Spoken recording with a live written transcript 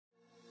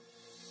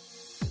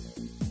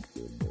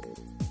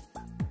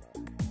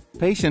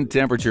Patient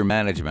temperature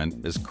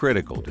management is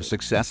critical to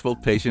successful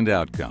patient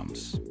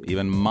outcomes.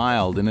 Even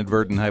mild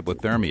inadvertent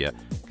hypothermia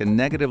can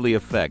negatively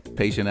affect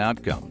patient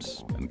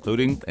outcomes,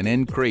 including an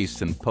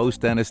increase in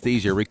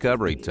post-anesthesia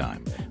recovery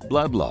time,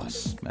 blood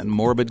loss, and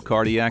morbid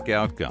cardiac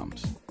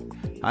outcomes.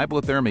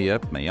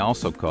 Hypothermia may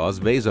also cause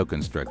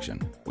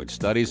vasoconstriction, which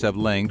studies have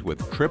linked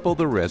with triple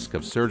the risk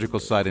of surgical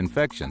site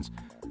infections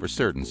for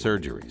certain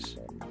surgeries.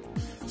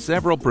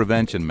 Several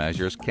prevention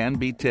measures can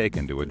be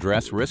taken to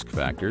address risk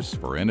factors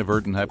for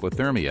inadvertent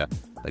hypothermia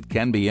that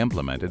can be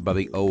implemented by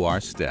the OR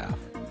staff.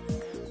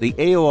 The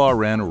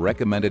AORN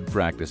recommended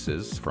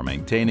practices for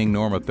maintaining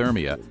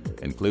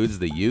normothermia includes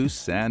the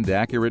use and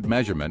accurate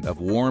measurement of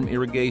warm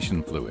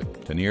irrigation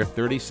fluid to near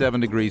 37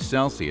 degrees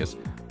Celsius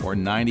or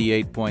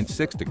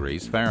 98.6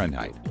 degrees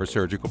Fahrenheit for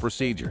surgical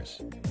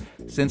procedures.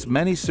 Since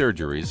many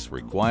surgeries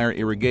require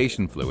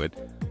irrigation fluid,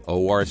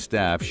 OR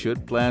staff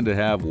should plan to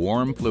have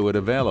warm fluid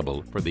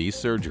available for these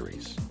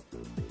surgeries.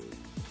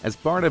 As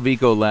part of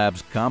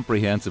Ecolab's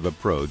comprehensive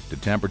approach to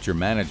temperature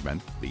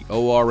management, the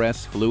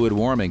ORS fluid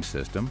warming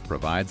system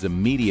provides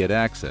immediate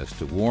access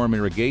to warm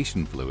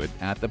irrigation fluid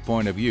at the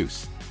point of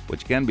use,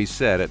 which can be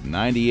set at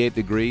 98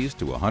 degrees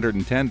to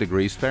 110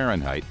 degrees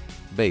Fahrenheit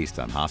based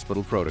on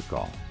hospital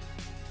protocol.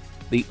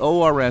 The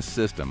ORS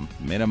system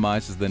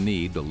minimizes the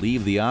need to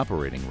leave the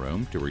operating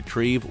room to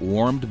retrieve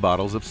warmed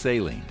bottles of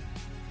saline.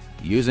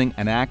 Using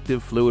an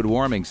active fluid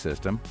warming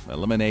system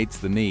eliminates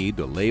the need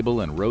to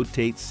label and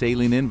rotate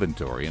saline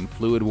inventory in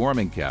fluid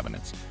warming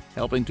cabinets,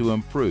 helping to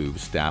improve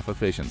staff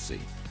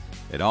efficiency.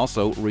 It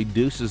also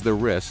reduces the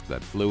risk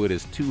that fluid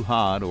is too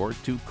hot or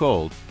too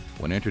cold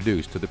when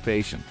introduced to the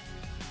patient.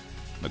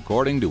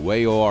 According to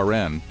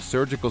AORN,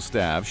 surgical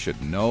staff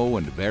should know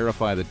and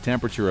verify the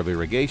temperature of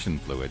irrigation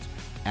fluids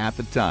at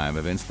the time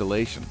of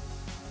installation.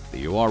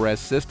 The ORS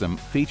system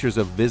features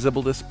a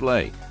visible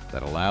display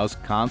that allows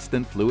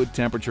constant fluid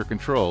temperature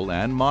control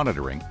and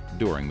monitoring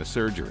during the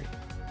surgery.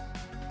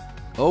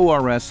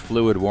 ORS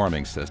fluid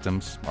warming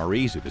systems are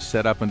easy to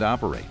set up and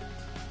operate.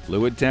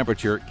 Fluid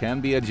temperature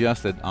can be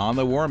adjusted on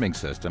the warming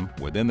system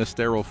within the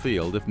sterile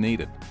field if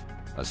needed.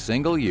 A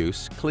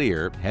single-use,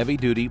 clear,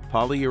 heavy-duty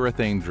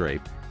polyurethane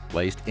drape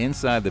placed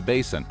inside the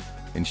basin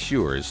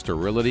ensures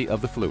sterility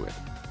of the fluid.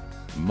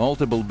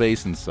 Multiple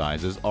basin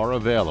sizes are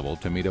available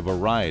to meet a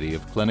variety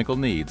of clinical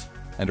needs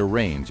and a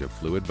range of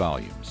fluid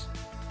volumes.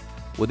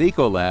 With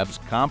Ecolab's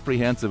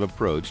comprehensive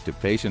approach to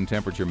patient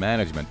temperature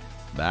management,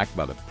 backed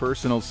by the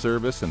personal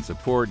service and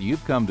support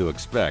you've come to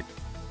expect,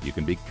 you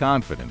can be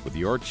confident with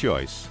your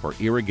choice for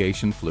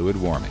irrigation fluid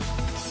warming.